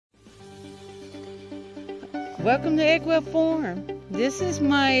Welcome to Egwell Farm. This is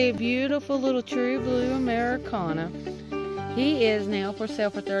my beautiful little true blue Ameraucana. He is now for sale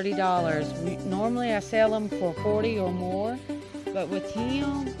for $30. Normally I sell him for $40 or more, but with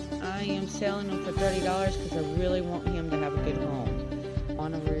him I am selling him for $30 because I really want him to have a good home.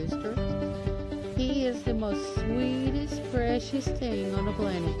 On a rooster. He is the most sweetest, precious thing on the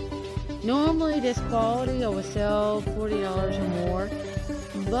planet. Normally this quality I would sell $40 or more,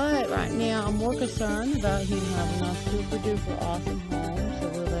 but right now I'm more concerned about him having a super duper awesome home, so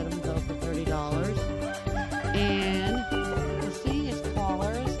we'll let him go for $30. And to see his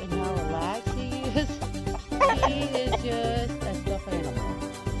colors and how relaxed he is just a stuffed animal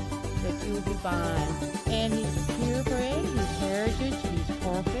that you will be buying. And he's purebred, he's heritage, he's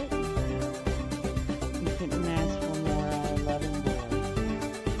perfect. You couldn't ask for more loving boy.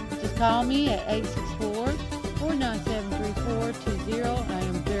 Just call me at 864-497-3420. I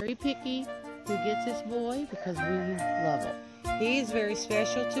am very picky who gets this boy because we love him. He is very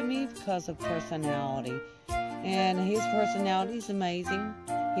special to me because of personality. And his personality is amazing.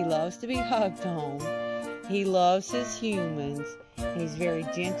 He loves to be hugged on. He loves his humans. He's very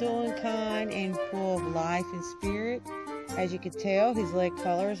gentle and kind and full of life and spirit. As you can tell, his leg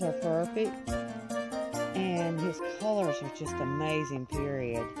colors are perfect. And his colors are just amazing,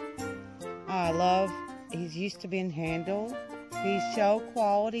 period. He's used to being handled. He's show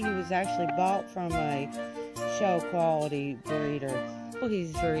quality. He was actually bought from a show quality breeder. Well,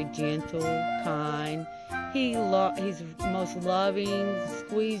 he's very gentle, kind. He's the most loving,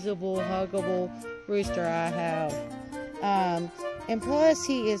 squeezable, huggable rooster I have. And plus,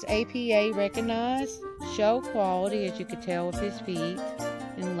 he is APA recognized, show quality, as you can tell with his feet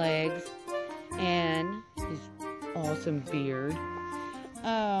and legs, and his awesome beard.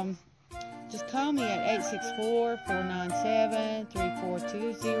 Just call me at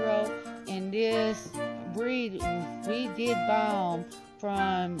 864-497-3420. And this breed, we did buy him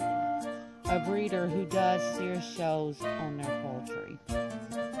from a breeder who does serious shows on their poultry.